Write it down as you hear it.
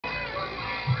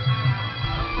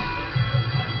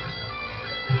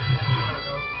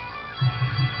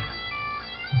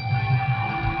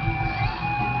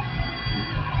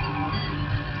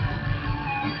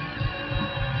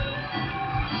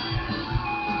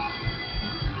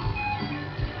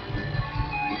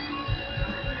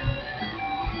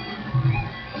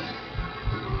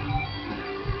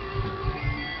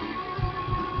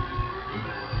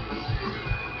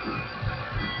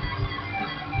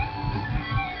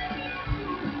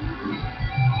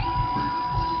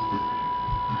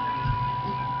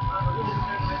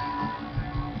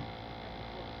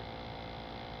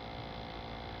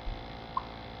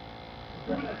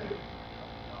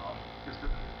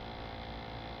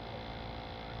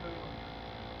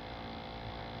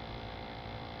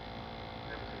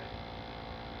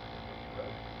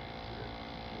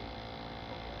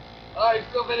I'm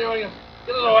still videoing him.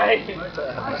 Get it away.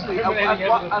 Actually,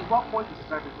 at what point does it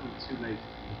start becoming too late?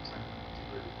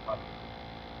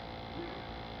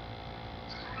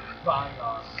 Bang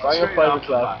on. Bang at 5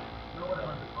 o'clock.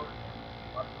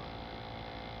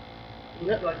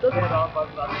 Yeah, like dead on by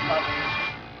the last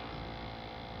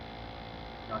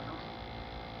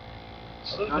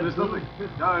No, there's nothing.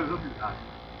 No, there's nothing.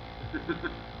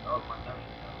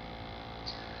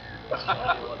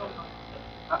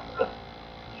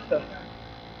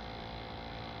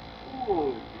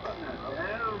 Ooh, get that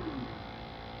down.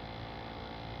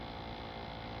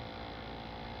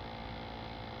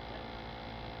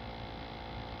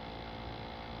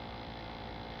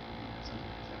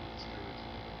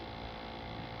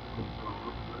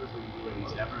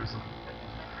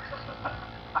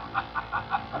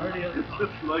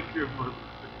 Just like your mother.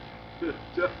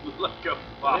 Just like a The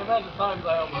fox. amount of times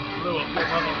I almost blew up your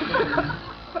mother.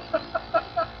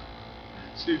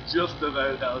 She just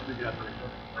about held together.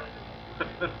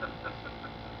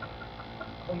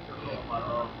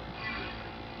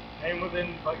 Came within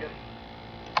fucking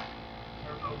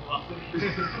terminal velocity.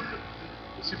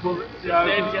 She pulled it. Yeah, I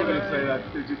was just going to say that.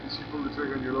 Did she pull the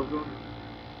trigger on your loved one?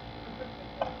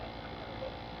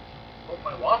 Pull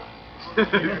my what? Pull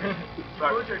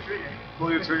your trigger.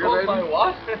 Pull your trigger, Pull baby? my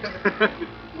what?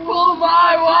 Pull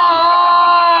my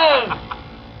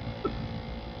what?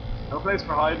 No place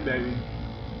for hiding, baby.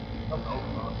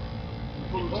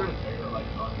 Pull the trigger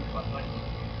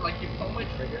like you pull my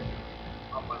trigger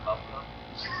on my love gun.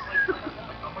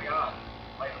 Like, oh my god.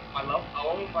 Like my love.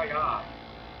 Oh my god.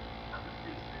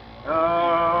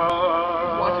 Oh,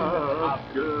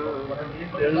 good.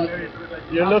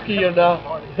 You're lucky you're not.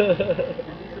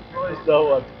 There's no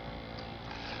one.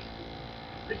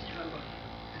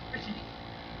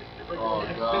 Oh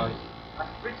god.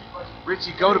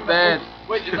 Richie, go to bed.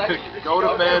 Wait, it's actually Richie go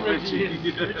to bed, Richie.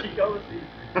 Richie. Richie go to sleep.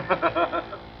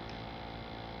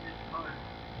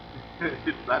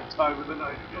 It's that time of the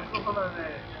night.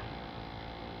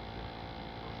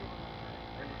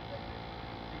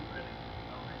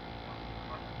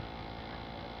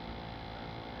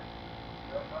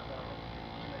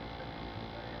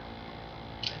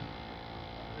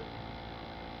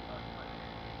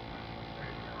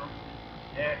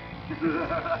 Yeah.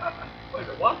 Wait,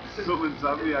 what? Some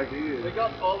insomniac here. We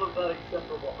got all of that except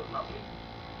for what was happening.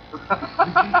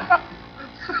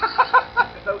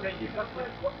 It's okay, you can play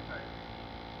what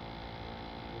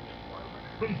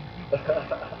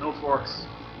No forks.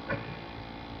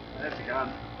 Yes, you can.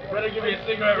 you better give me a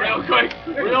cigarette real quick.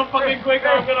 Real fucking quick or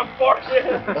I'm gonna fork you.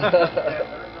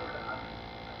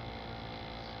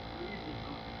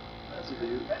 That's a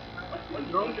view. I'm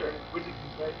drunker, which is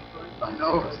the same. I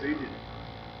know, it's easy.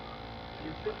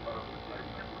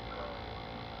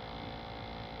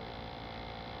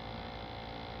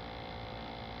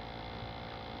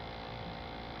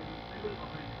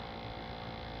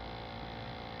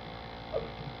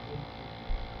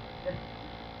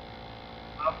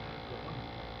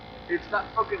 It's that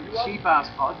fucking cheap ass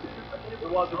vodka. It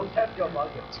was Tesco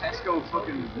vodka. Tesco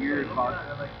fucking weird vodka.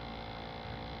 And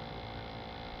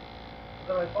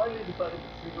then I finally decided the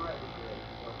cigarette was good.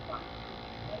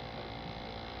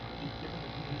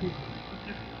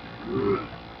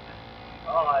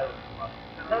 Oh,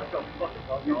 Tesco fucking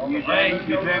vodka. You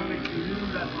then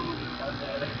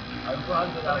I'm glad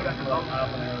that I got the long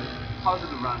half an hour.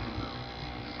 positive random.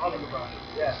 Positive random,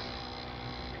 yeah.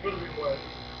 It could have been worse.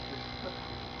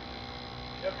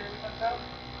 You okay with that, Sal?